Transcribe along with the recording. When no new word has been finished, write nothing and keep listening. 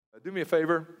Do me a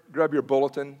favor, grab your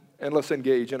bulletin, and let's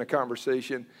engage in a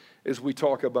conversation as we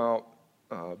talk about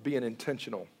being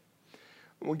intentional.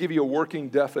 We'll give you a working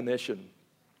definition,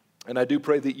 and I do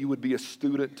pray that you would be a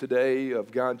student today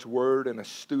of God's Word and a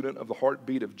student of the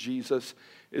heartbeat of Jesus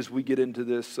as we get into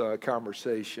this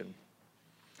conversation.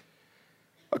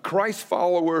 A Christ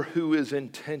follower who is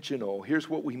intentional, here's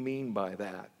what we mean by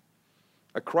that.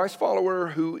 A Christ follower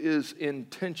who is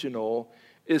intentional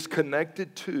is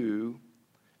connected to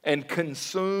and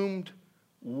consumed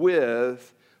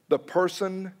with the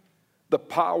person, the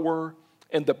power,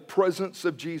 and the presence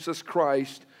of Jesus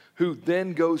Christ, who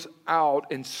then goes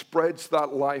out and spreads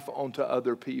that life onto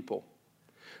other people.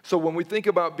 So when we think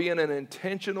about being an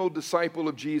intentional disciple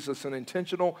of Jesus, an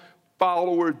intentional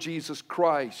follower of Jesus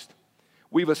Christ,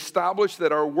 we've established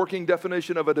that our working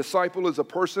definition of a disciple is a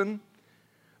person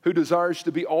who desires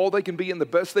to be all they can be and the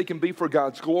best they can be for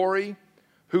God's glory,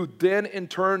 who then in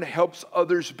turn helps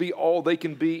others be all they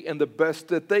can be and the best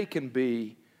that they can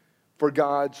be for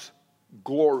God's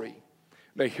glory.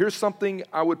 Now here's something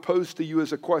I would pose to you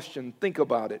as a question. Think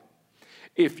about it.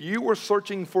 If you were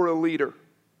searching for a leader,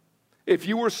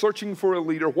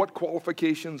 what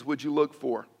qualifications would you look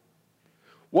for?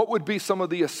 What would be some of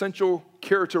the essential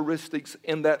characteristics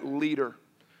in that leader?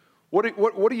 What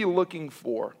are you looking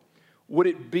for? Would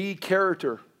it be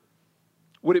character?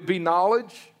 Would it be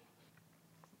knowledge?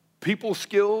 People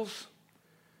skills,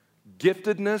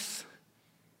 giftedness,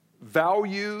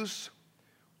 values,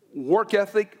 work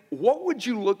ethic? What would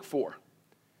you look for?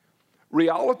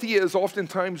 Reality is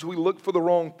oftentimes we look for the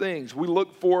wrong things. We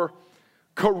look for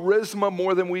charisma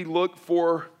more than we look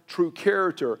for true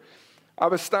character.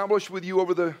 I've established with you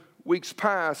over the weeks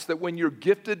past that when your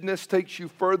giftedness takes you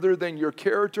further than your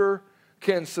character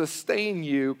can sustain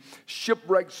you,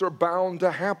 shipwrecks are bound to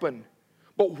happen.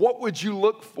 But what would you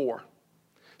look for?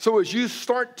 So as you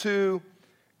start to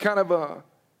kind of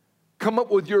come up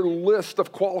with your list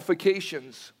of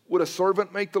qualifications, would a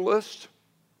servant make the list?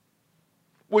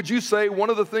 Would you say one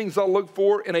of the things I'll look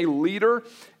for in a leader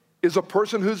is a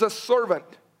person who's a servant?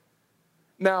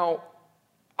 Now,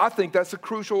 I think that's a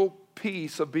crucial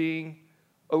piece of being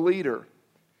a leader.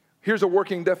 Here's a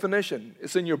working definition.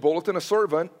 It's in your bulletin. A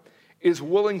servant is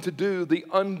willing to do the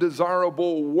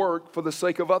undesirable work for the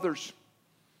sake of others.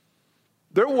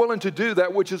 They're willing to do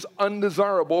that which is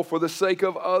undesirable for the sake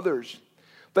of others.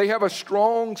 They have a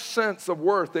strong sense of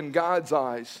worth in God's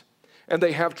eyes, and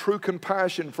they have true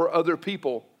compassion for other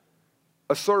people.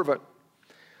 A servant.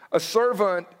 A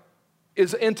servant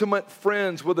is intimate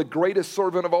friends with the greatest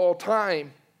servant of all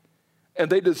time,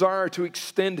 and they desire to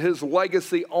extend his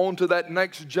legacy onto that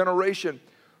next generation.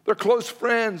 They're close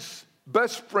friends,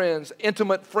 best friends,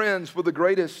 intimate friends with the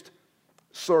greatest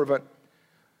servant.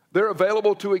 They're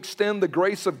available to extend the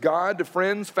grace of God to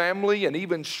friends, family, and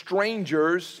even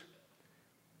strangers.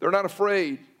 They're not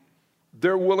afraid.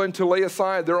 They're willing to lay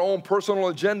aside their own personal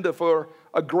agenda for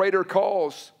a greater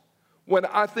cause. When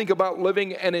I think about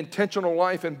living an intentional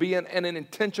life and being an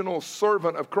intentional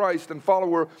servant of Christ and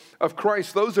follower of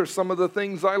Christ, those are some of the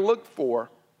things I look for.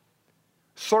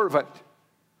 Servant.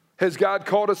 Has God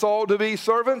called us all to be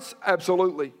servants?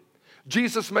 Absolutely.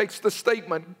 Jesus makes the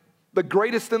statement, the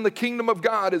greatest in the kingdom of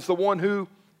God is the one who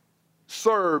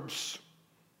serves.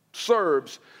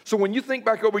 Serves. So when you think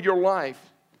back over your life,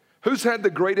 who's had the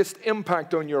greatest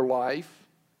impact on your life?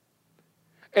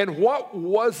 And what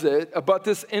was it about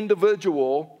this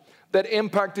individual that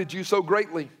impacted you so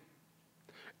greatly?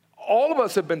 All of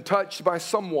us have been touched by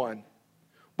someone.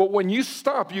 But when you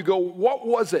stop, you go, what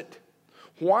was it?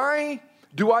 Why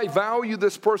do I value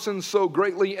this person so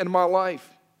greatly in my life?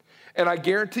 And I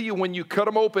guarantee you, when you cut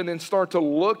them open and start to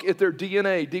look at their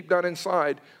DNA deep down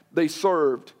inside, they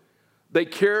served. They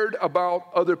cared about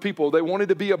other people. They wanted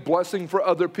to be a blessing for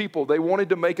other people. They wanted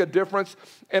to make a difference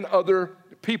in other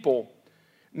people.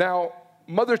 Now,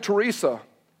 Mother Teresa,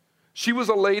 she was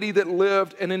a lady that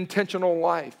lived an intentional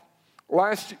life.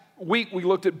 Last week, we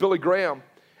looked at Billy Graham,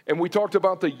 and we talked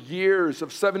about the years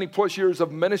of 70-plus years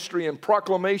of ministry and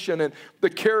proclamation and the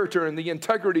character and the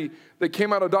integrity that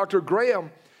came out of Dr.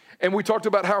 Graham. And we talked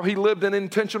about how he lived an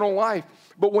intentional life.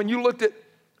 But when you look at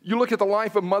the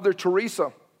life of Mother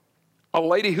Teresa, a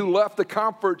lady who left the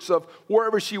comforts of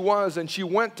wherever she was, and she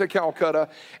went to Calcutta,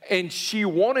 and she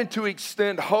wanted to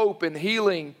extend hope and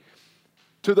healing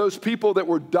to those people that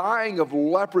were dying of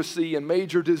leprosy and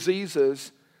major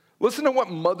diseases. Listen to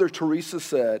what Mother Teresa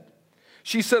said.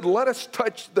 She said, let us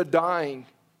touch the dying,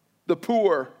 the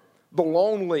poor, the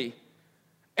lonely,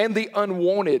 and the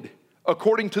unwanted,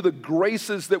 according to the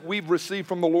graces that we've received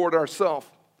from the Lord ourselves.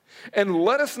 And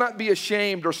let us not be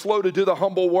ashamed or slow to do the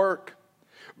humble work.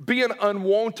 Being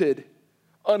unwanted,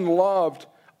 unloved,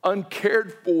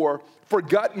 uncared for,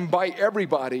 forgotten by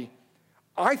everybody,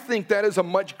 I think that is a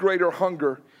much greater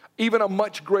hunger, even a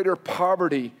much greater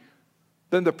poverty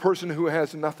than the person who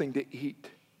has nothing to eat.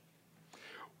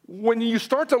 When you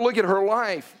start to look at her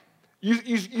life,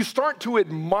 you start to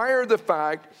admire the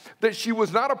fact that she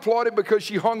was not applauded because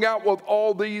she hung out with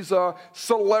all these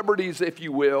celebrities, if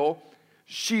you will.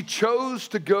 She chose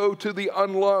to go to the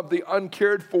unloved, the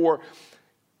uncared for.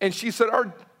 And she said,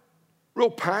 our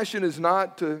real passion is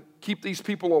not to keep these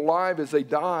people alive as they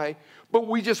die, but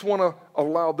we just want to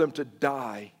allow them to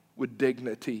die with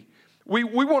dignity. We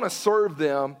want to serve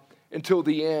them until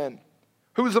the end.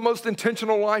 Who is the most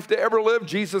intentional life to ever live?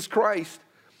 Jesus Christ.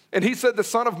 And he said the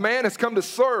Son of Man has come to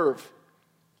serve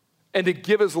and to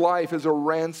give his life as a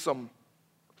ransom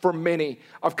for many.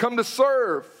 I've come to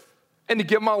serve and to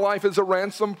give my life as a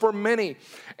ransom for many.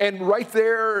 And right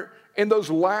there in those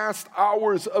last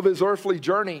hours of his earthly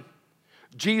journey,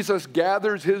 Jesus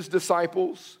gathers his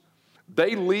disciples.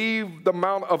 They leave the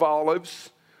Mount of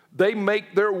Olives. They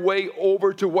make their way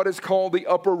over to what is called the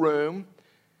upper room.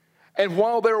 And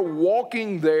while they're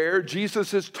walking there,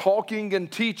 Jesus is talking and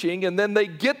teaching, and then they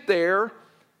get there,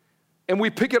 and we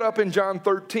pick it up in John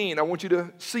 13. I want you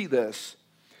to see this.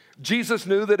 Jesus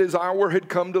knew that his hour had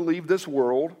come to leave this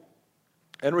world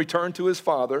and return to his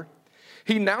Father.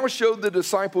 He now showed the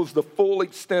disciples the full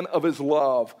extent of his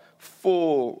love,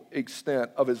 full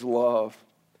extent of his love.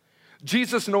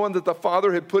 Jesus, knowing that the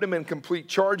Father had put him in complete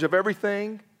charge of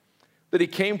everything, that he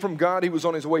came from God, he was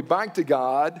on his way back to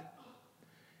God,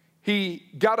 he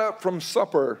got up from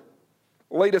supper,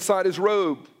 laid aside his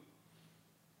robe,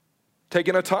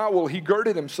 taking a towel, he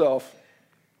girded himself.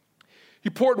 He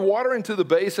poured water into the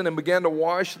basin and began to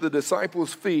wash the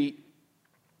disciples' feet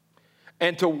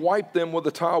and to wipe them with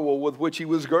the towel with which he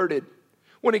was girded.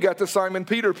 When he got to Simon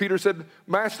Peter, Peter said,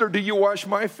 Master, do you wash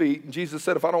my feet? And Jesus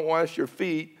said, if I don't wash your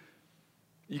feet,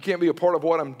 you can't be a part of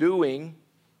what I'm doing.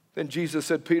 Then Jesus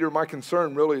said, Peter, my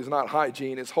concern really is not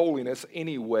hygiene, it's holiness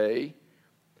anyway.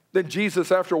 Then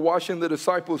Jesus, after washing the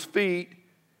disciples' feet,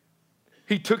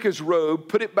 he took his robe,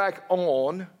 put it back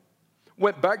on,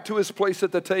 went back to his place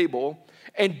at the table,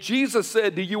 and Jesus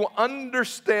said, do you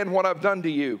understand what I've done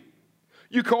to you?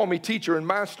 You call me teacher and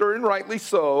master, and rightly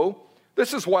so.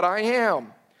 This is what I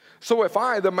am. So if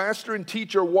I, the master and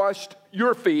teacher, washed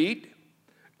your feet,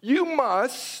 you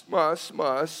must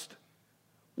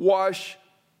wash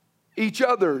each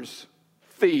other's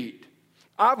feet.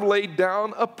 I've laid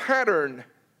down a pattern.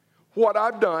 What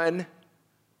I've done,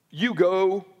 you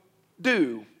go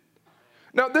do.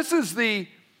 Now, this is the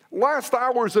last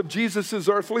hours of Jesus'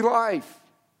 earthly life.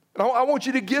 And I want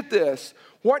you to get this.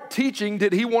 What teaching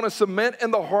did he want to cement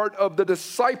in the heart of the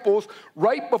disciples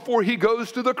right before he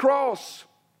goes to the cross?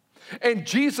 And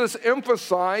Jesus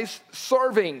emphasized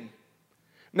serving.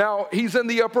 Now, he's in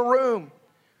the upper room.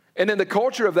 And in the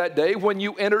culture of that day, when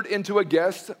you entered into a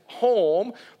guest's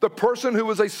home, the person who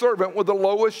was a servant with the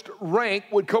lowest rank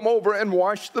would come over and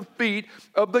wash the feet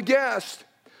of the guest.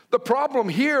 The problem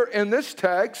here in this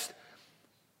text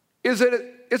is that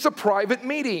it's a private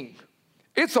meeting.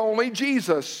 It's only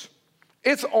Jesus.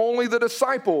 It's only the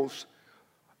disciples.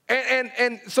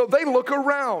 And so they look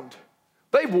around.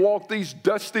 They've walked these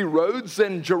dusty roads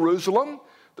in Jerusalem.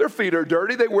 Their feet are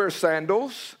dirty. They wear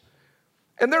sandals.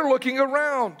 And they're looking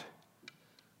around.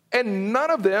 And none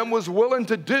of them was willing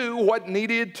to do what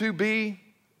needed to be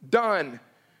done.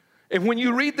 And when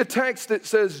you read the text, it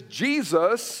says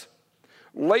Jesus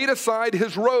laid aside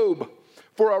his robe.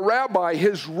 For a rabbi,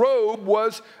 his robe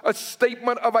was a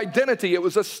statement of identity. It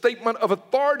was a statement of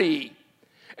authority.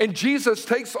 And Jesus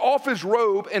takes off his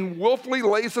robe and willfully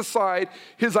lays aside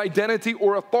his identity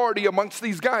or authority amongst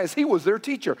these guys. He was their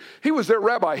teacher. He was their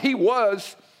rabbi. He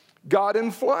was God in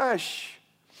flesh.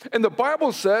 And the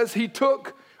Bible says he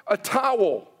took a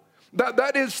towel.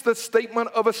 That is the statement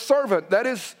of a servant. That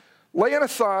is laying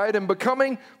aside and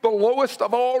becoming the lowest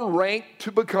of all rank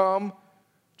to become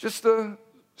just a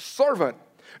servant.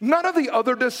 None of the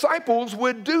other disciples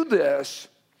would do this,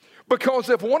 because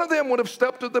if one of them would have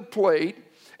stepped to the plate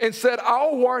and said,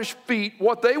 I'll wash feet,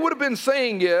 what they would have been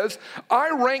saying is,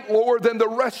 I rank lower than the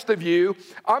rest of you.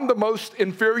 I'm the most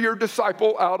inferior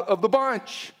disciple out of the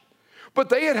bunch. But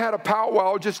they had had a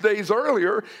powwow just days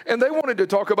earlier, and they wanted to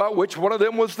talk about which one of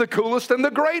them was the coolest and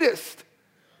the greatest.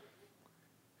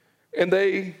 And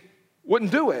they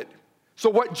wouldn't do it. So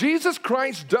what Jesus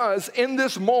Christ does in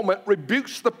this moment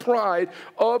rebukes the pride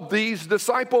of these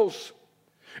disciples.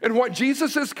 And what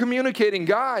Jesus is communicating,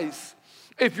 guys,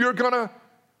 if you're going to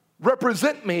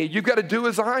represent me, you've got to do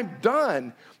as I've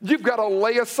done. You've got to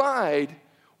lay aside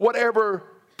whatever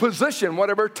position,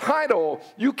 whatever title.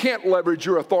 You can't leverage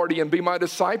your authority and be my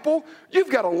disciple.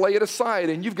 You've got to lay it aside,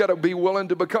 and you've got to be willing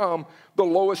to become the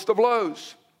lowest of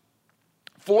lows.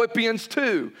 Philippians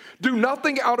 2, do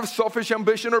nothing out of selfish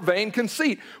ambition or vain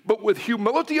conceit, but with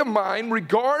humility of mind,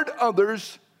 regard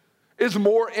others is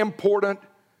more important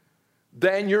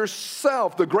than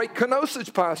yourself. The great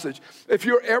kenosis passage. If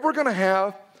you're ever going to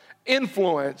have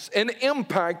influence and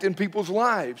impact in people's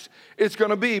lives, it's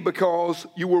going to be because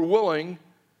you were willing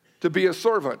to be a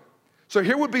servant. So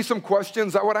here would be some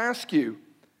questions I would ask you,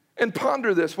 and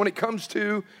ponder this when it comes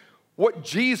to what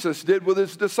Jesus did with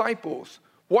his disciples.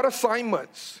 What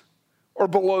assignments are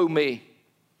below me?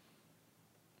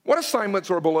 What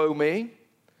assignments are below me?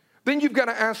 Then you've got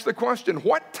to ask the question,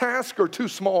 what tasks are too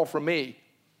small for me?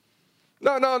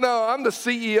 No, I'm the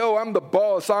CEO, I'm the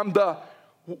boss,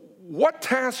 what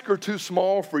tasks are too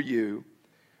small for you?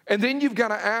 And then you've got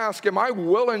to ask, am I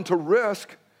willing to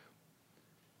risk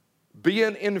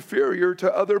being inferior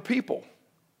to other people?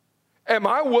 Am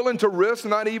I willing to risk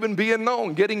not even being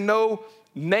known, getting no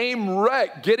name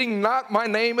wreck, getting not my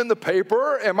name in the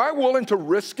paper? Am I willing to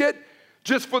risk it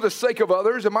just for the sake of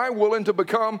others? Am I willing to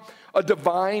become a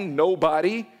divine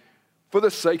nobody for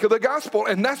the sake of the gospel?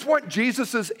 And that's what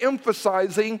Jesus is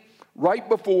emphasizing right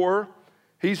before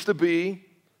he's to be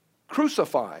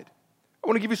crucified. I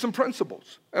want to give you some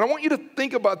principles, and I want you to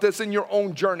think about this in your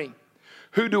own journey.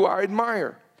 Who do I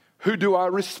admire? Who do I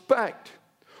respect?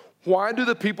 Why do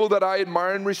the people that I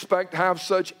admire and respect have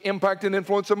such impact and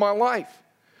influence in my life?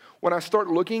 When I start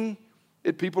looking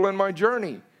at people in my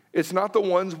journey, it's not the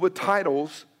ones with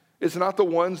titles. It's not the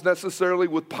ones necessarily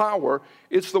with power.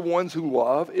 It's the ones who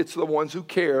love. It's the ones who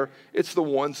care. It's the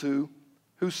ones who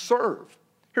serve.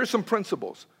 Here's some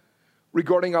principles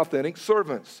regarding authentic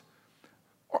servants.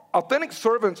 Authentic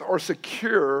servants are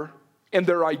secure in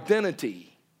their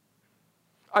identity.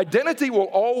 Identity will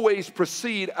always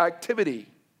precede activity.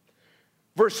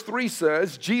 Verse 3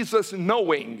 says, Jesus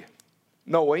knowing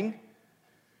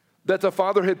that the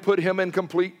Father had put him in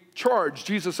complete charge.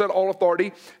 Jesus said, all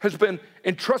authority has been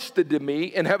entrusted to me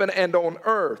in heaven and on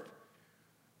earth.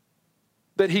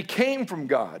 That he came from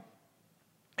God.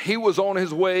 He was on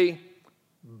his way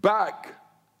back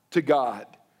to God.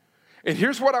 And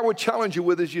here's what I would challenge you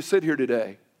with as you sit here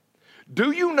today.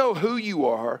 Do you know who you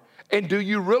are, and do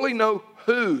you really know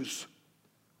whose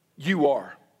you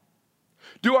are?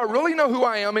 Do I really know who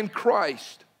I am in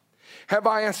Christ? Have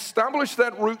I established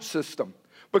that root system?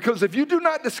 Because if you do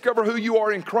not discover who you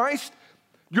are in Christ,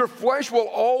 your flesh will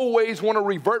always want to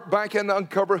revert back and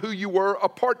uncover who you were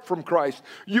apart from Christ.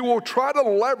 You will try to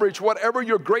leverage whatever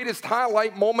your greatest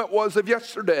highlight moment was of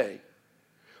yesterday.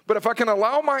 But if I can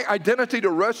allow my identity to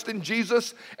rest in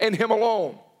Jesus and him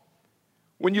alone,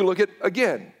 when you look at,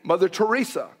 again, Mother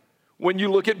Teresa, when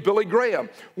you look at Billy Graham,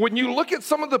 when you look at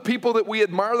some of the people that we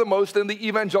admire the most in the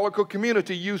evangelical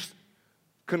community, you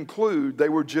conclude they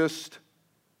were just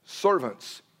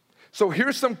servants. So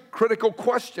here's some critical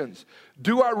questions.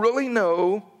 Do I really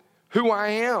know who I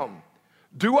am?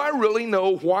 Do I really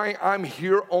know why I'm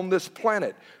here on this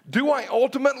planet? Do I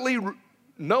ultimately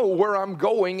know where I'm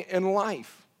going in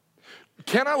life?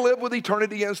 Can I live with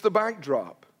eternity as the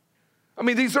backdrop? I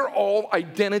mean, these are all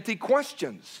identity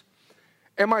questions.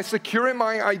 Am I secure in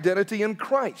my identity in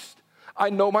Christ?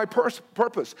 I know my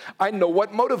purpose. I know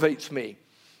what motivates me.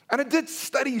 And I did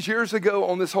studies years ago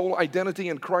on this whole identity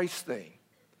in Christ thing.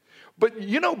 But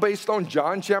you know, based on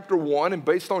John chapter 1 and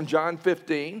based on John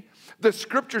 15, the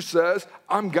scripture says,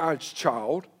 I'm God's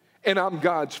child and I'm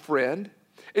God's friend.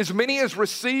 As many as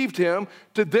received him,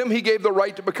 to them he gave the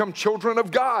right to become children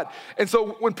of God. And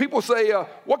so when people say,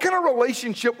 what kind of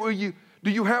relationship do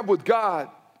you have with God,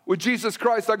 with Jesus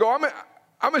Christ? I go,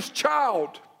 I'm his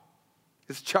child.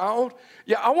 His child?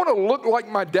 Yeah, I want to look like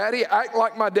my daddy, act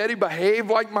like my daddy, behave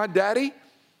like my daddy.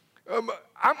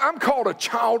 I'm called a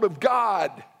child of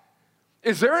God.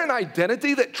 Is there an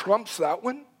identity that trumps that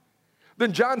one?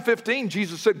 Then John 15,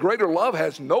 Jesus said, greater love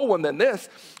has no one than this,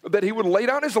 that he would lay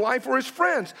down his life for his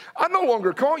friends. I no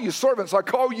longer call you servants, I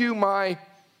call you my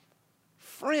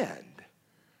friend.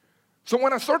 So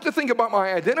when I start to think about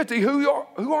my identity, who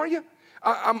are you?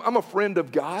 I'm a friend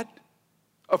of God.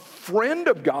 A friend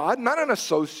of God, not an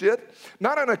associate,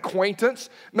 not an acquaintance,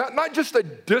 not just a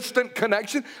distant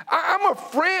connection. I'm a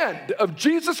friend of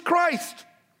Jesus Christ.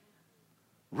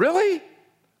 Really?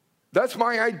 That's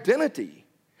my identity.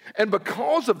 And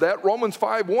because of that, Romans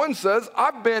 5:1 says,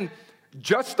 I've been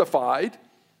justified.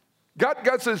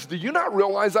 God says, do you not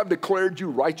realize I've declared you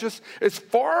righteous? As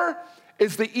far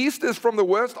as the east is from the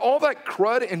west, all that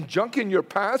crud and junk in your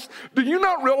past, do you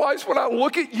not realize when I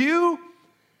look at you,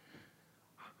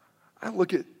 I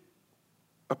look at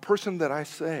a person that I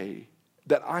say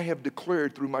that I have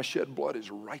declared through my shed blood is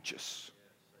righteous.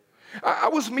 I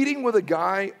was meeting with a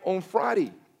guy on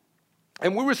Friday,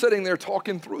 and we were sitting there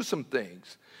talking through some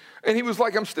things. And he was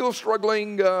like, I'm still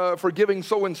struggling forgiving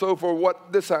so-and-so for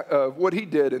what he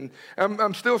did. And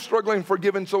I'm still struggling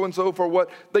forgiving so-and-so for what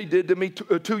they did to me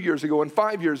 2 years ago and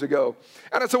 5 years ago.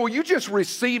 And I said, well, you just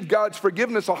received God's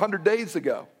forgiveness 100 days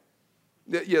ago.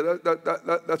 Yeah,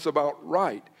 that's about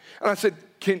right. And I said,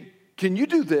 can you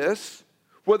do this,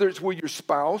 whether it's with your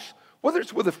spouse, whether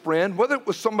it's with a friend, whether it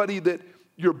was somebody that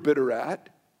you're bitter at?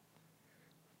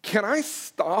 Can I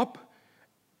stop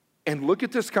and look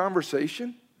at this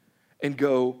conversation and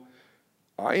go,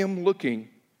 I am looking,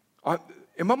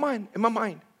 in my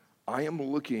mind, I am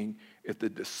looking at the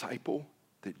disciple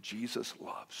that Jesus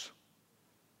loves.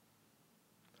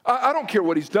 I don't care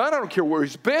what he's done. I don't care where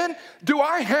he's been. Do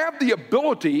I have the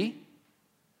ability,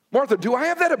 Martha, do I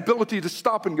have that ability to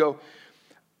stop and go,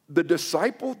 the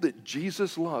disciple that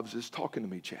Jesus loves is talking to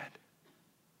me, Chad?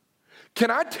 Can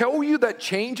I tell you that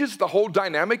changes the whole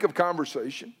dynamic of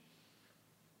conversation?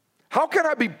 How can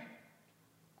I be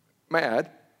mad?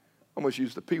 I almost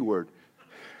used the P word.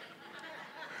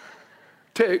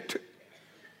 Ticked.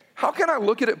 How can I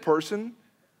look at a person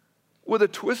with a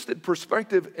twisted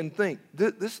perspective and think,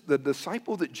 the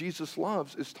disciple that Jesus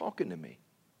loves is talking to me?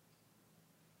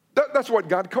 That's what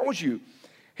God calls you.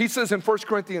 He says in 1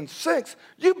 Corinthians 6,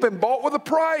 you've been bought with a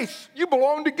price. You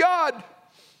belong to God.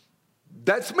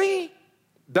 That's me.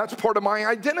 That's part of my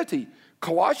identity.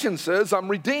 Colossians says I'm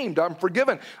redeemed, I'm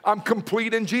forgiven, I'm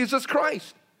complete in Jesus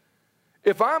Christ.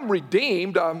 If I'm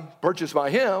redeemed, I'm purchased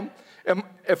by him. And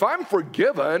if I'm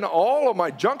forgiven, all of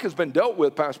my junk has been dealt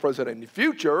with, past, present, and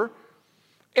future.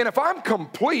 And if I'm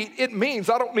complete, it means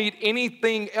I don't need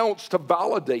anything else to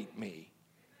validate me.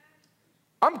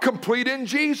 I'm complete in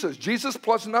Jesus. Jesus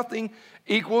plus nothing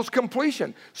equals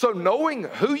completion. So knowing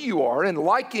who you are and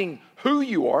liking who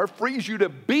you are frees you to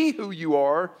be who you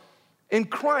are in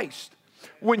Christ.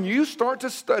 When you start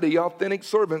to study authentic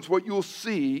servants, what you'll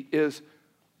see is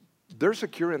they're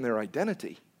secure in their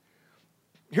identity.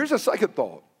 Here's a second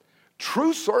thought.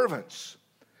 True servants,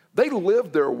 they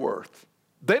live their worth.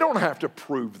 They don't have to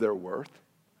prove their worth.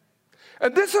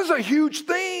 And this is a huge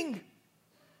thing.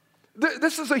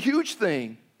 This is a huge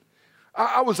thing.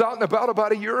 I was out and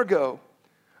about a year ago,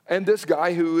 and this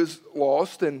guy who is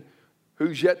lost and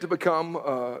who's yet to become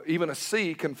even a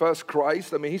C, confess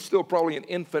Christ. I mean, he's still probably an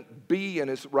infant B in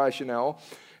his rationale.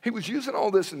 He was using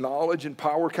all this knowledge and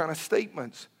power kind of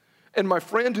statements. And my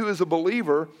friend who is a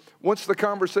believer, once the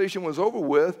conversation was over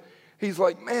with, he's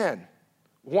like, man,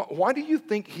 why do you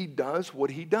think he does what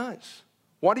he does?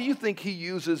 Why do you think he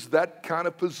uses that kind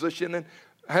of position and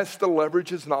has to leverage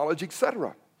his knowledge,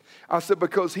 etc.? I said,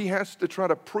 because he has to try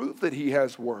to prove that he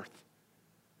has worth.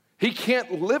 He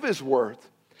can't live his worth.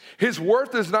 His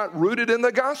worth is not rooted in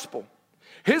the gospel.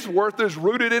 His worth is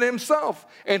rooted in himself,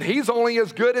 and he's only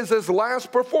as good as his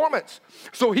last performance.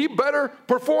 So he better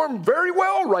perform very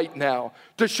well right now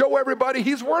to show everybody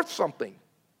he's worth something.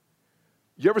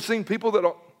 You ever seen people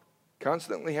that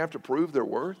constantly have to prove their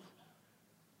worth?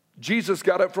 Jesus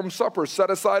got up from supper, set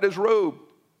aside his robe,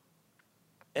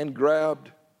 and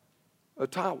grabbed a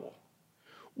towel.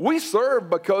 We serve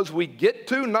because we get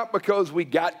to, not because we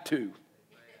got to.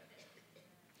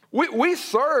 We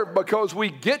serve because we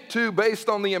get to based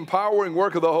on the empowering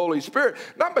work of the Holy Spirit,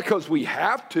 not because we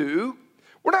have to.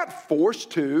 We're not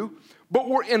forced to, but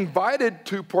we're invited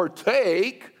to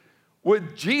partake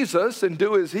with Jesus and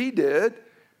do as he did.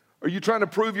 Are you trying to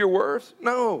prove your worth?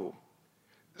 No.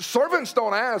 Servants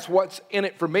don't ask, what's in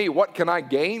it for me? What can I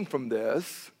gain from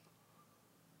this?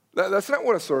 That's not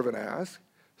what a servant asks.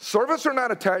 Servants are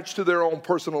not attached to their own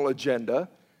personal agenda.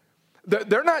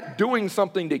 They're not doing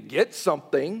something to get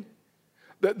something.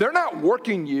 They're not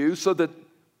working you so that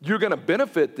you're going to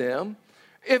benefit them.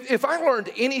 If I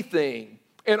learned anything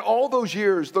in all those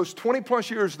years, those 20 plus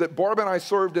years that Barb and I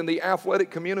served in the athletic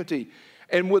community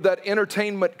and with that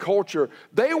entertainment culture,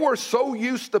 they were so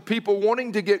used to people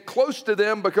wanting to get close to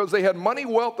them because they had money,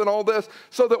 wealth, and all this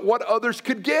so that what others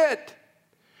could get.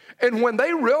 And when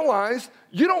they realized,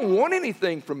 you don't want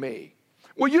anything from me.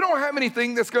 Well, you don't have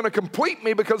anything that's going to complete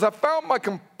me because I found my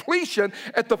completion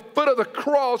at the foot of the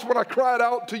cross when I cried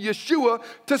out to Yeshua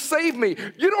to save me.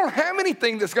 You don't have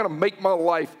anything that's going to make my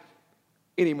life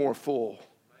any more full.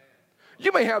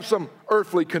 You may have some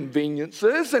earthly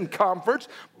conveniences and comforts,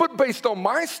 but based on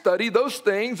my study, those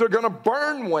things are going to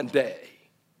burn one day.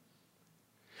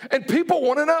 And people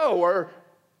want to know,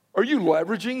 are you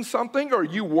leveraging something? Are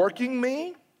you working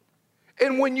me?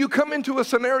 And when you come into a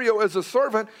scenario as a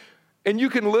servant and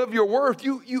you can live your worth,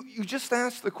 you just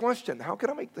ask the question, how can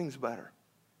I make things better?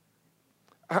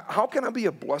 how can I be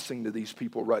a blessing to these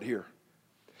people right here?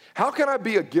 How can I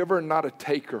be a giver and not a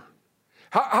taker?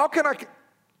 How can I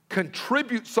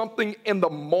contribute something in the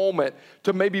moment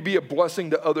to maybe be a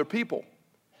blessing to other people?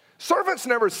 Servants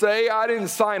never say, I didn't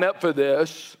sign up for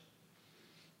this.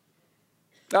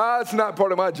 It's not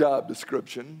part of my job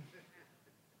description.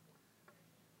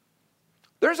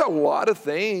 There's a lot of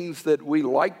things that we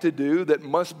like to do that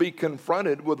must be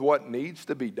confronted with what needs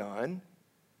to be done.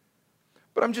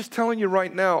 But I'm just telling you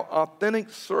right now, authentic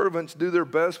servants do their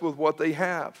best with what they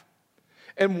have.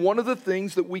 And one of the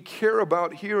things that we care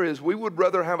about here is we would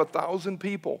rather have 1,000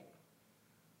 people.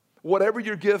 Whatever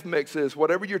your gift mix is,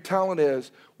 whatever your talent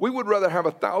is, we would rather have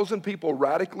 1,000 people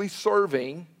radically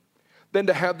serving than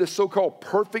to have this so-called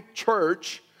perfect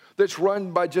church that's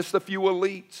run by just a few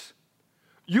elites.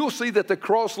 You'll see that the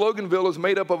Cross Loganville is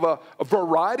made up of a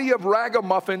variety of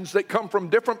ragamuffins that come from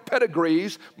different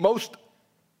pedigrees. Most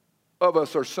of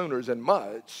us are Sooners and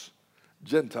Mutts,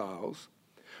 Gentiles.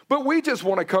 But we just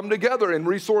want to come together and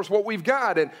resource what we've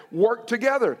got and work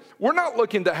together. We're not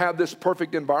looking to have this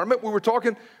perfect environment. We were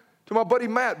talking to my buddy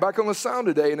Matt back on the sound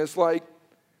today, and it's like,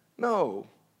 no,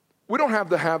 we don't have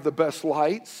to have the best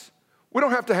lights. We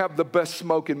don't have to have the best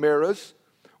smoke and mirrors.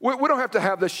 We don't have to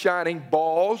have the shining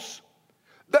balls.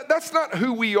 That's not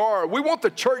who we are. We want the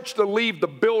church to leave the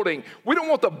building. We don't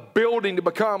want the building to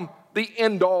become the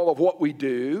end all of what we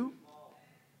do.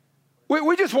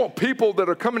 We just want people that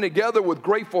are coming together with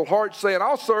grateful hearts saying,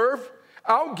 I'll serve,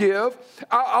 I'll give,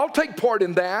 I'll take part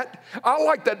in that. I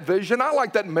like that vision, I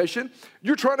like that mission.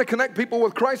 You're trying to connect people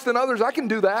with Christ and others, I can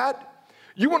do that.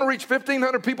 You want to reach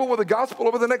 1,500 people with the gospel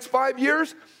over the next 5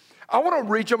 years? I want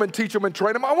to reach them and teach them and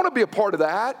train them. I want to be a part of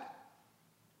that.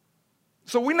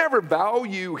 So we never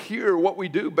value here what we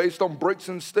do based on bricks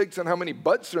and sticks and how many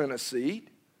butts are in a seat.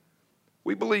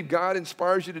 We believe God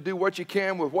inspires you to do what you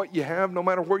can with what you have, no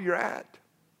matter where you're at.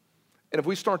 And if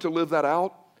we start to live that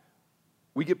out,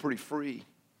 we get pretty free.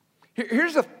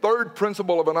 Here's a third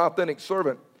principle of an authentic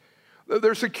servant.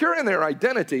 They're secure in their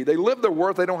identity. They live their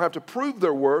worth. They don't have to prove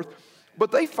their worth,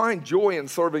 but they find joy in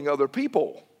serving other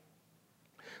people.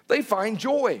 They find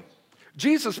joy.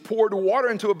 Jesus poured water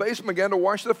into a basin and began to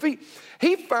wash their feet.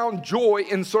 He found joy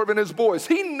in serving his boys.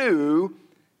 He knew,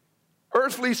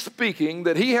 earthly speaking,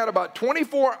 that he had about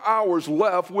 24 hours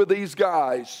left with these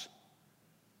guys.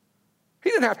 He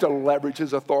didn't have to leverage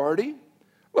his authority.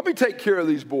 Let me take care of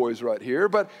these boys right here.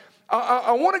 But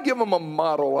I want to give them a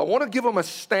model. I want to give them a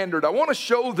standard. I want to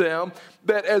show them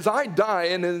that as I die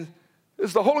and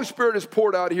as the Holy Spirit is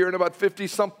poured out here in about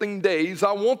 50-something days,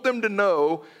 I want them to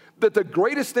know that the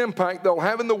greatest impact they'll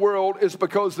have in the world is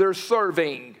because they're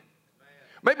serving.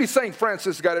 Maybe St.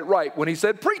 Francis got it right when he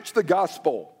said, preach the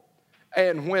gospel,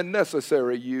 and when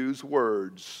necessary, use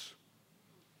words.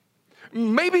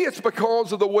 Maybe it's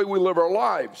because of the way we live our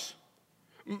lives.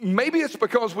 Maybe it's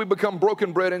because we become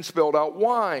broken bread and spilled out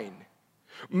wine.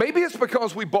 Maybe it's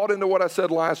because we bought into what I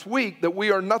said last week, that we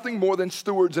are nothing more than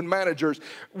stewards and managers.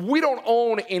 We don't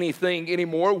own anything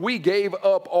anymore. We gave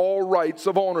up all rights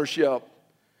of ownership.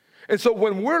 And so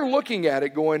when we're looking at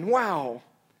it going, wow,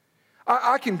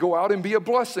 I can go out and be a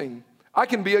blessing. I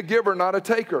can be a giver, not a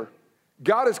taker.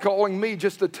 God is calling me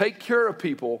just to take care of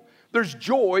people. There's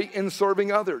joy in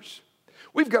serving others.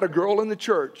 We've got a girl in the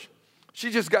church. She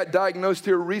just got diagnosed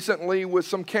here recently with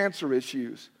some cancer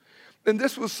issues. And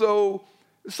this was so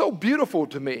beautiful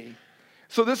to me.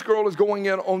 So this girl is going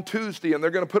in on Tuesday, and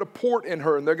they're going to put a port in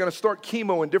her, and they're going to start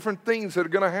chemo and different things that are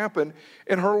going to happen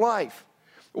in her life.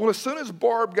 Well, as soon as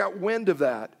Barb got wind of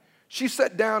that, she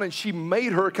sat down and she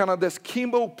made her kind of this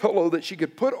chemo pillow that she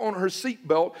could put on her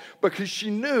seatbelt because she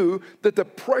knew that the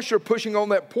pressure pushing on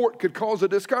that port could cause a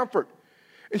discomfort.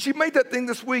 And she made that thing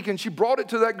this week, and she brought it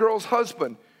to that girl's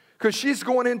husband because she's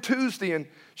going in Tuesday, and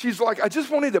she's like, I just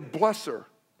wanted to bless her.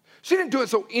 She didn't do it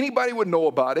so anybody would know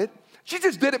about it. She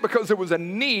just did it because there was a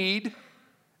need,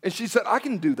 and she said, I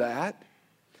can do that.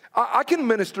 I can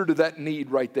minister to that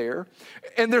need right there.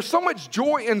 And there's so much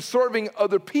joy in serving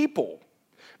other people.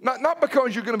 Not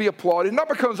because you're going to be applauded, not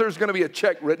because there's going to be a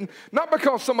check written, not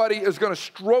because somebody is going to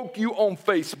stroke you on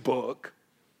Facebook.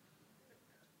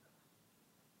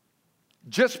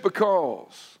 Just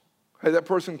because, hey, that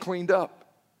person cleaned up,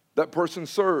 that person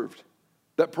served,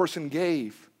 that person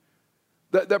gave,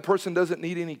 that person doesn't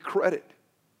need any credit.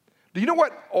 Do you know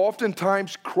what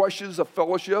oftentimes crushes a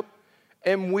fellowship?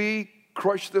 And we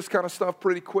crush this kind of stuff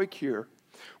pretty quick here.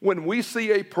 When we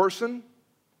see a person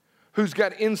who's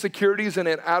got insecurities and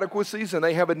inadequacies and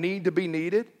they have a need to be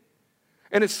needed,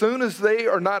 and as soon as they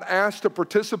are not asked to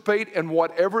participate in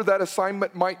whatever that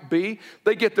assignment might be,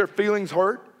 they get their feelings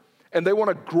hurt and they want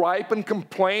to gripe and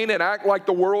complain and act like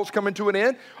the world's coming to an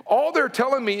end, all they're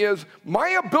telling me is my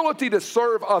ability to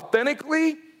serve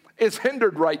authentically is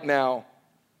hindered right now.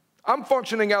 I'm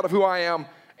functioning out of who I am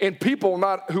in people,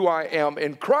 not who I am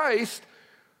in Christ.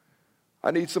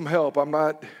 I need some help. I'm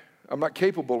not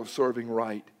capable of serving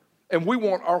right. And we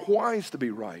want our whys to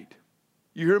be right.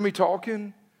 You hear me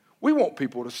talking? We want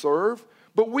people to serve,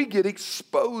 but we get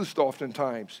exposed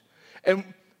oftentimes.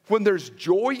 And when there's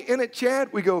joy in it,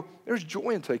 Chad, we go, there's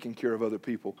joy in taking care of other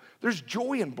people. There's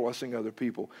joy in blessing other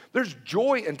people. There's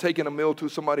joy in taking a meal to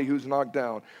somebody who's knocked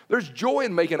down. There's joy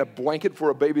in making a blanket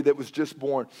for a baby that was just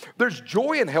born. There's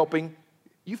joy in helping.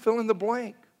 You fill in the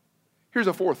blank. Here's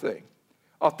a fourth thing.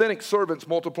 Authentic servants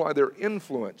multiply their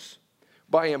influence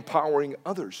by empowering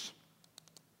others.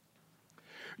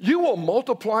 You will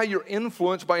multiply your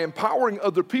influence by empowering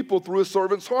other people through a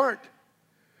servant's heart.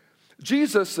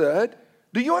 Jesus said,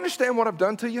 do you understand what I've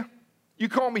done to you? You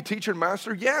call me teacher and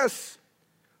master? Yes,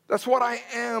 that's what I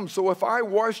am. So if I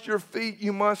washed your feet,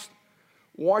 you must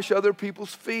wash other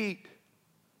people's feet.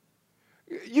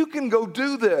 You can go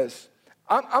do this.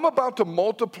 I'm about to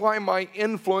multiply my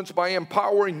influence by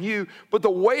empowering you, but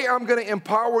the way I'm going to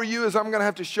empower you is I'm going to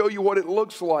have to show you what it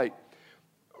looks like.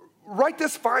 Write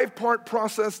this 5-part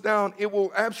process down. It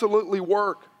will absolutely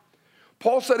work.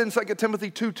 Paul said in 2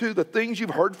 Timothy 2:2, the things you've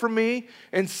heard from me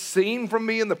and seen from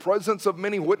me in the presence of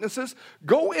many witnesses,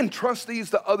 go entrust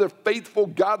these to other faithful,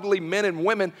 godly men and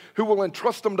women who will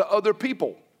entrust them to other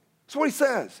people. That's what he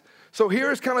says. So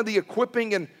here's kind of the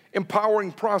equipping and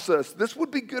empowering process. This would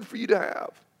be good for you to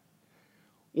have.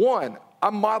 1, I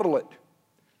model it.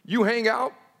 You hang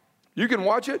out, you can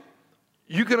watch it,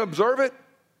 you can observe it,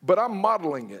 but I'm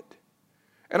modeling it.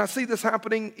 And I see this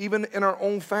happening even in our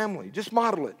own family. Just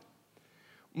model it.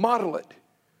 Model it.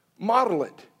 Model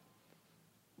it.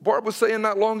 Barb was saying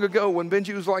not long ago when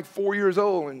Benji was like 4 years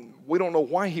old, and we don't know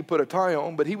why he put a tie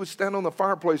on, but he would stand on the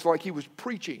fireplace like he was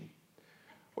preaching.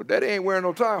 Well, Daddy ain't wearing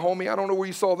no tie, homie. I don't know where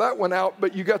you saw that one out,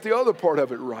 but you got the other part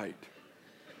of it right.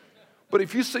 But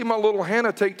if you see my little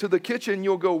Hannah take to the kitchen,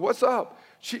 you'll go, what's up?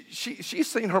 She's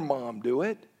seen her mom do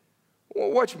it.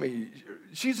 Well, watch me.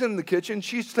 She's in the kitchen.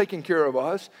 She's taking care of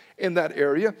us in that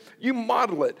area. You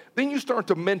model it. Then you start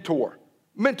to mentor.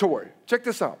 Mentor. Check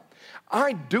this out.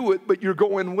 I do it, but you're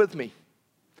going with me.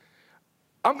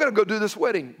 I'm going to go do this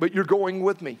wedding, but you're going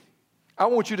with me. I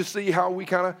want you to see how we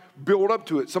kind of build up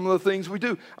to it, some of the things we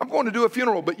do. I'm going to do a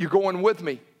funeral, but you're going with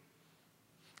me.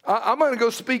 I'm going to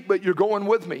go speak, but you're going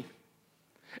with me.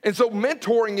 And so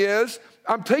mentoring is,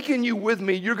 I'm taking you with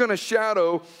me. You're going to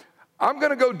shadow. I'm going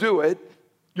to go do it.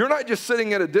 You're not just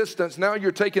sitting at a distance. Now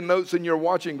you're taking notes and you're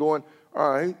watching going,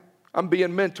 all right, I'm being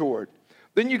mentored.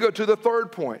 Then you go to the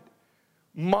third point.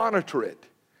 Monitor it.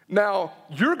 Now,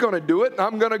 you're going to do it, and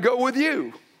I'm going to go with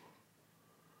you.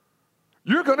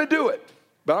 You're going to do it,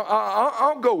 but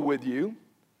I'll go with you.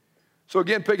 So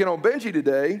again, picking on Benji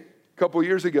today, a couple of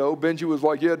years ago, Benji was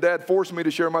like, yeah, Dad forced me to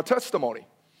share my testimony.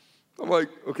 I'm like,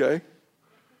 okay.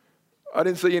 I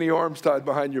didn't see any arms tied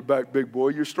behind your back, big boy.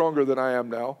 You're stronger than I am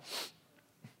now.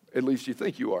 At least you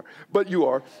think you are, but you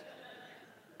are.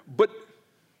 But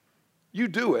you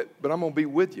do it, but I'm going to be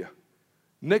with you.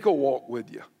 Nick will walk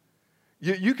with you.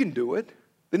 You can do it.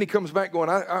 Then he comes back going,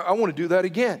 I want to do that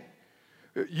again.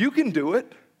 You can do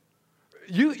it.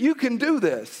 You can do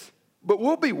this, but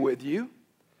we'll be with you.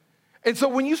 And so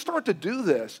when you start to do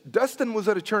this, Dustin was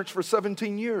at a church for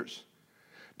 17 years.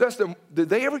 Dustin, did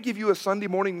they ever give you a Sunday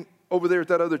morning over there at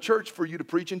that other church for you to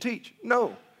preach and teach?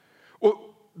 No.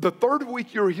 Well, the third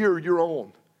week you're here, you're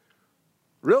on.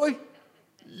 Really?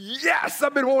 Yes,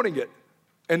 I've been wanting it.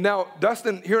 And now,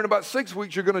 Dustin, here in about 6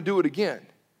 weeks, you're going to do it again.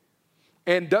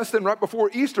 And Dustin, right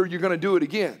before Easter, you're going to do it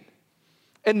again.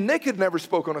 And Nick had never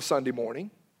spoke on a Sunday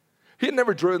morning. He had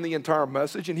never driven the entire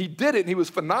message, and he did it, and he was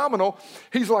phenomenal.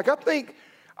 He's like, I think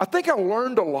I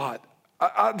learned a lot.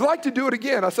 I'd like to do it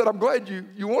again. I said, I'm glad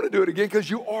you want to do it again because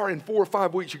you are in 4 or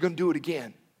 5 weeks, you're going to do it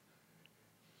again.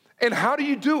 And how do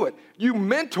you do it? You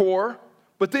mentor,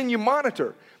 but then you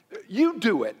monitor. You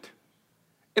do it.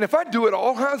 And if I do it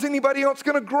all, how's anybody else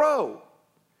going to grow?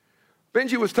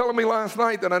 Benji was telling me last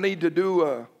night that I need to do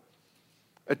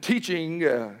a teaching,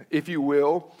 if you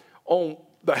will, on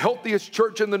the healthiest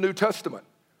church in the New Testament.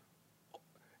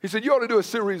 He said, you ought to do a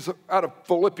series out of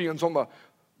Philippians on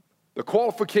the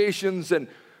qualifications and,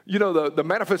 the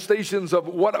manifestations of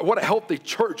what a healthy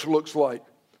church looks like.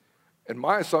 And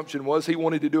my assumption was he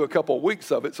wanted to do a couple of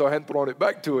weeks of it, so I hadn't brought it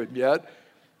back to him yet.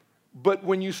 But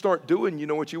when you start doing, you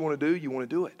know what you want to do? You want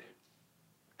to do it.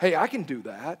 Hey, I can do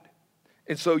that.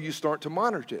 And so you start to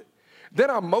monitor it. Then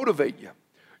I motivate you.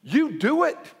 You do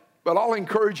it, but I'll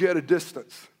encourage you at a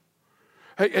distance.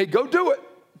 Hey, go do it.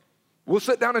 We'll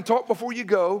sit down and talk before you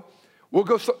go. We'll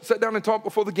go sit down and talk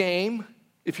before the game,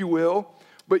 if you will.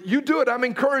 But you do it, I'm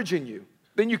encouraging you.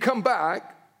 Then you come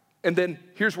back, and then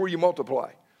here's where you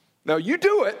multiply. Now, you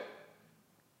do it,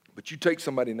 but you take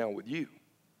somebody now with you.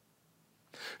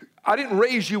 I didn't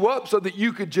raise you up so that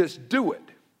you could just do it.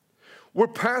 We're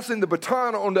passing the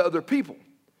baton on to other people.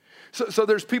 So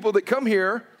there's people that come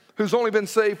here who's only been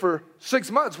saved for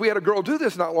 6 months. We had a girl do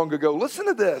this not long ago. Listen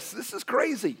to this. This is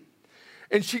crazy.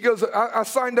 And she goes, I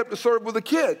signed up to serve with the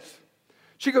kids.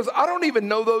 She goes, I don't even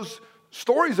know those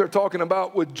stories they're talking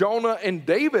about with Jonah and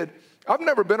David. I've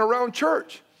never been around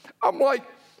church. I'm like,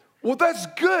 well, that's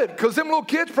good, because them little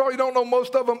kids probably don't know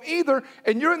most of them either,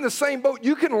 and you're in the same boat.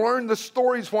 You can learn the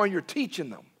stories while you're teaching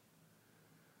them.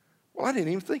 Well, I didn't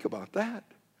even think about that.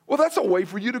 Well, that's a way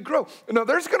for you to grow. Now,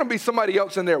 there's going to be somebody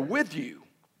else in there with you.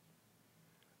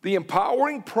 The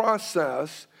empowering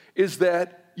process is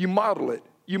that you model it,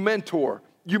 you mentor,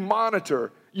 you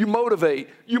monitor, you motivate,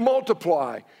 you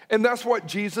multiply. And that's what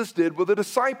Jesus did with the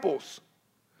disciples.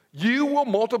 You will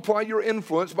multiply your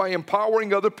influence by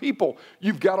empowering other people.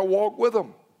 You've got to walk with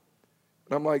them.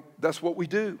 And I'm like, that's what we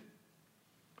do.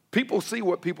 People see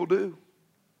what people do.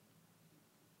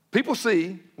 People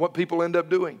see what people end up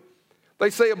doing. They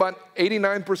say about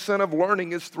 89% of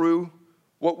learning is through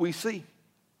what we see.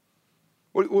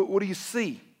 What do you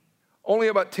see? Only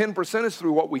about 10% is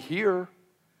through what we hear.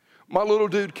 My little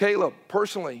dude, Caleb,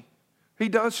 personally, he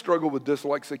does struggle with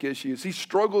dyslexic issues. He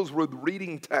struggles with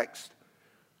reading text.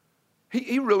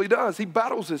 He really does. He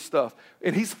battles this stuff,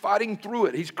 and he's fighting through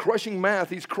it. He's crushing math.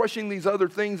 He's crushing these other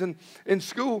things in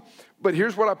school. But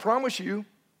here's what I promise you.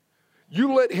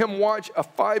 You let him watch a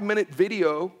 5-minute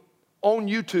video on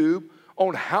YouTube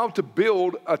on how to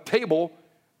build a table,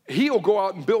 he'll go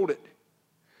out and build it.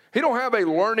 He don't have a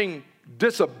learning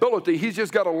disability. He's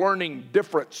just got a learning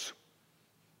difference.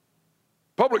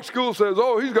 Public school says,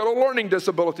 oh, he's got a learning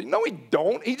disability. No, he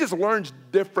don't. He just learns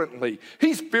differently.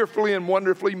 He's fearfully and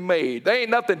wonderfully made. There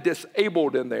ain't nothing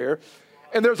disabled in there.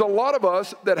 And there's a lot of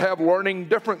us that have learning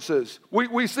differences.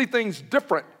 We see things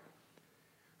different.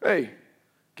 Hey,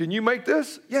 can you make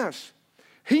this? Yes.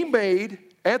 He made,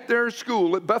 at their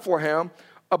school at Bethlehem,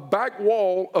 a back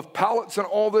wall of pallets and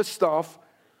all this stuff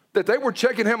that they were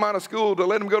checking him out of school to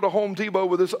let him go to Home Depot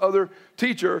with this other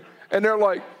teacher. And they're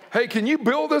like, hey, can you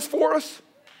build this for us?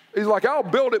 He's like, I'll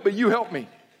build it, but you help me.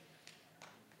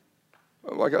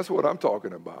 I'm like, that's what I'm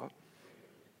talking about.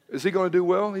 Is he going to do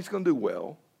well? He's going to do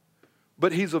well.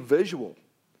 But he's a visual.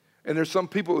 And there's some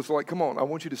people that's like, come on, I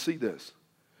want you to see this.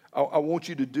 I want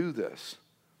you to do this.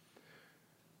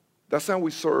 That's how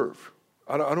we serve.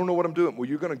 I don't know what I'm doing. Well,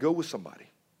 you're going to go with somebody.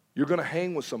 You're going to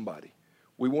hang with somebody.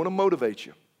 We want to motivate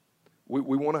you. We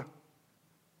want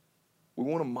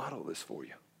to model this for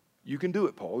you. You can do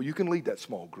it, Paul. You can lead that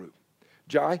small group.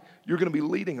 Jai, you're going to be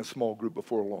leading a small group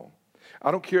before long.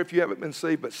 I don't care if you haven't been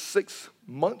saved but 6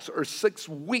 months or 6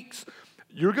 weeks.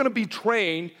 You're going to be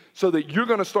trained so that you're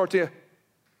going to start to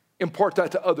impart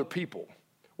that to other people.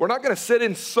 We're not going to sit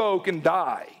and soak and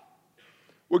die.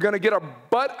 We're going to get our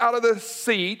butt out of the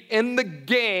seat in the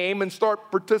game and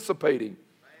start participating.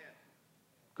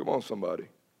 Come on, somebody.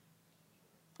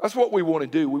 That's what we want to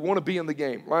do. We want to be in the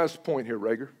game. Last point here,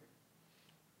 Rager.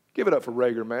 Give it up for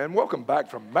Rager, man. Welcome back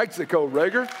from Mexico,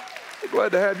 Rager. We're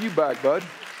glad to have you back, bud.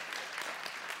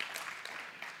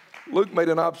 Luke made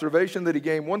an observation that he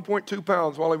gained 1.2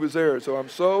 pounds while he was there, so I'm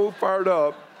so fired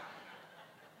up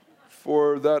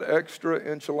for that extra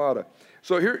enchilada.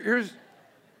 So here's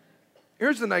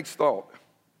the next thought.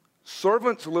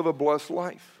 Servants live a blessed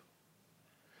life.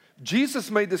 Jesus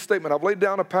made this statement. I've laid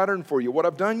down a pattern for you. What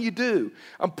I've done, you do.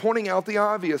 I'm pointing out the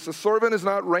obvious. A servant is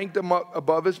not ranked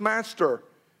above his master.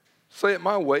 Say it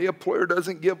my way, a player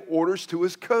doesn't give orders to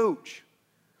his coach.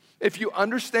 If you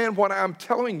understand what I'm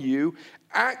telling you,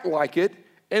 act like it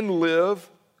and live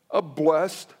a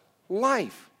blessed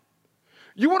life.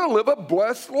 You want to live a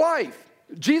blessed life.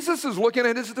 Jesus is looking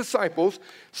at his disciples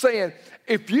saying,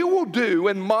 if you will do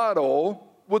and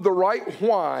model with the right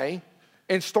why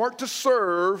and start to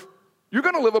serve, you're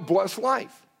going to live a blessed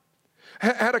life.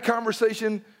 Had a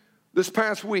conversation this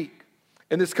past week,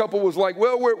 and this couple was like,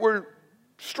 well, we're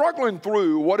struggling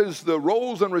through what is the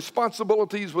roles and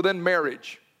responsibilities within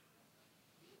marriage.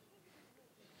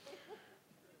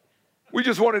 We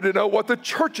just wanted to know what the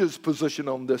church's position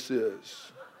on this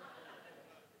is.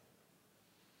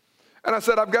 And I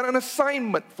said, I've got an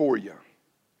assignment for you.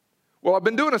 Well, I've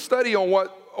been doing a study on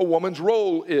what a woman's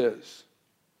role is.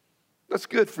 That's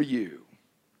good for you.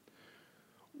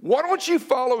 Why don't you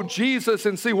follow Jesus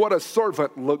and see what a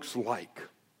servant looks like?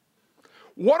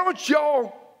 Why don't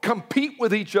y'all compete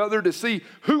with each other to see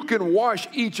who can wash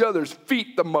each other's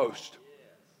feet the most.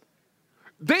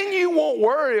 Then you won't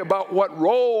worry about what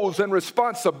roles and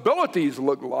responsibilities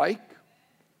look like.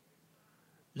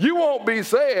 You won't be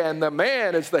saying the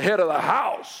man is the head of the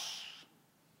house.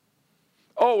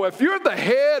 Oh, if you're the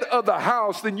head of the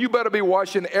house, then you better be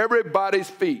washing everybody's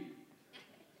feet.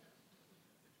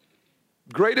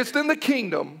 Greatest in the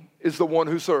kingdom is the one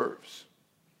who serves.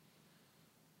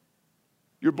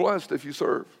 You're blessed if you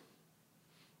serve.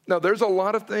 Now, there's a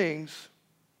lot of things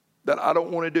that I don't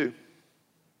want to do.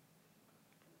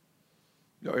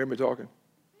 Y'all hear me talking?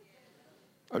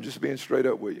 I'm just being straight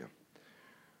up with you.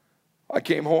 I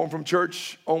came home from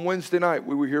church on Wednesday night.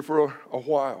 We were here for a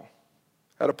while.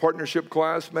 Had a partnership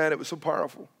class. Man, it was so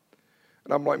powerful.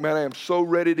 And I'm like, man, I am so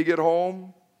ready to get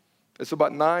home. It's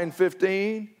about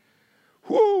 9:15.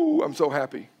 Whoo, I'm so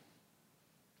happy.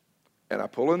 And I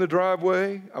pull in the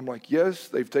driveway. I'm like, yes,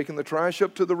 they've taken the trash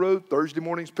up to the road. Thursday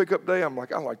morning's pickup day. I'm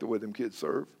like, I like the way them kids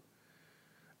serve.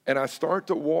 And I start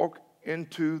to walk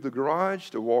into the garage,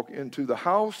 to walk into the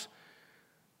house.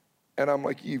 And I'm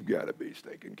like, you've got to be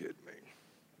stinking kidding me.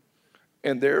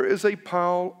 And there is a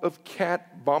pile of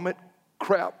cat vomit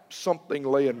crap, something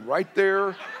laying right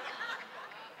there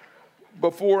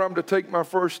before I'm to take my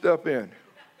first step in.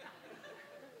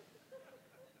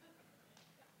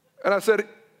 And I said,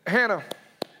 Hannah,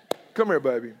 come here,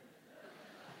 baby.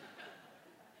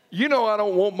 You know I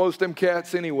don't want most of them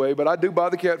cats anyway, but I do buy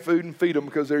the cat food and feed them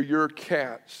because they're your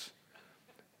cats.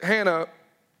 Hannah,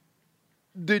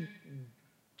 did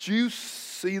you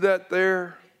see that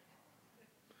there?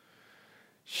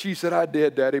 She said, I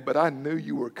did, Daddy, but I knew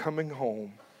you were coming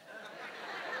home.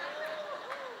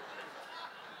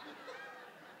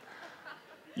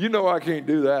 You know I can't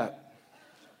do that.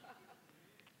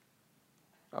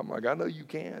 I'm like, I know you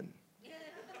can.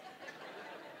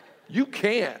 You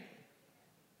can.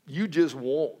 You just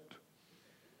won't.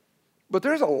 But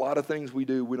there's a lot of things we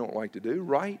do we don't like to do,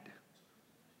 right?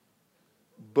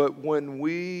 But when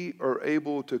we are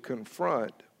able to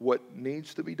confront what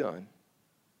needs to be done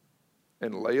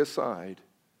and lay aside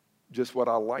just what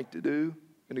I like to do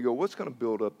and to go, what's going to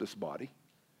build up this body?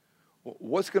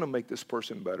 What's going to make this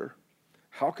person better?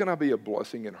 How can I be a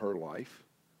blessing in her life?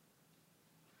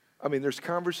 I mean, there's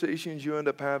conversations you end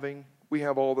up having. We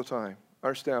have all the time.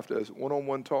 Our staff does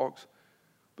one-on-one talks.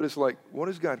 But it's like, what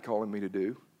is God calling me to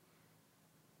do?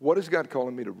 What is God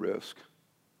calling me to risk?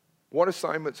 What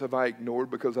assignments have I ignored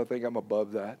because I think I'm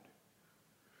above that?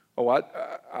 Oh,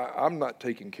 I'm not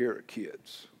taking care of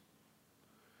kids.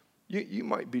 You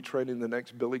might be training the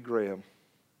next Billy Graham.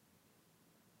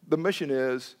 The mission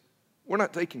is, we're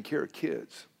not taking care of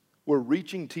kids. We're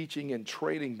reaching, teaching, and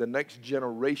training the next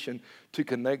generation to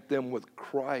connect them with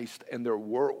Christ and their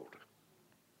world.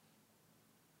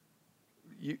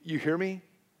 You hear me?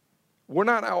 We're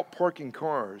not out parking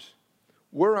cars.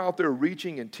 We're out there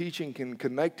reaching and teaching and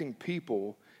connecting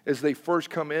people as they first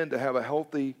come in to have a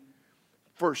healthy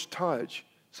first touch,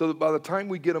 so that by the time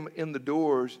we get them in the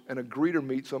doors and a greeter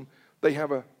meets them, they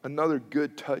have another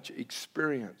good touch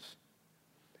experience.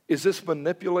 Is this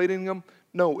manipulating them?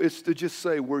 No, it's to just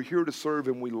say, we're here to serve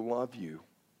and we love you.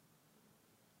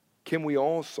 Can we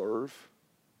all serve?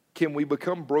 Can we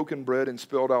become broken bread and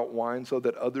spilled out wine so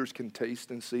that others can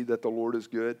taste and see that the Lord is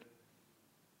good?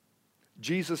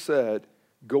 Jesus said,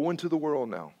 go into the world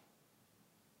now.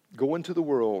 Go into the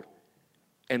world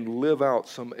and live out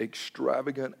some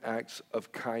extravagant acts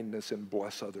of kindness and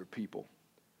bless other people.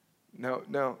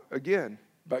 Now, again,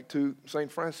 back to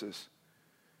St. Francis.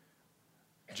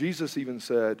 Jesus even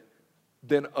said,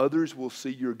 then others will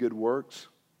see your good works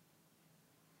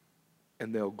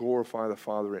and they'll glorify the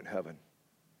Father in heaven.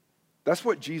 That's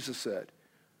what Jesus said.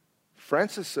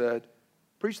 Francis said,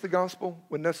 preach the gospel,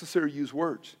 when necessary, use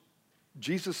words.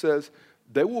 Jesus says,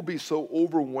 they will be so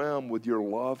overwhelmed with your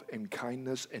love and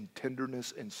kindness and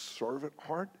tenderness and servant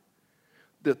heart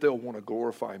that they'll want to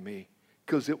glorify me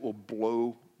because it will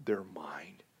blow their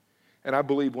mind. And I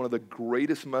believe one of the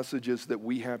greatest messages that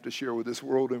we have to share with this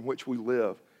world in which we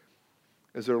live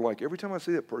is they're like, every time I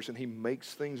see that person, he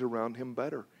makes things around him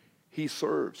better. He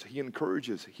serves, he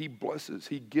encourages, he blesses,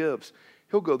 he gives.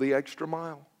 He'll go the extra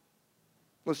mile.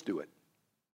 Let's do it.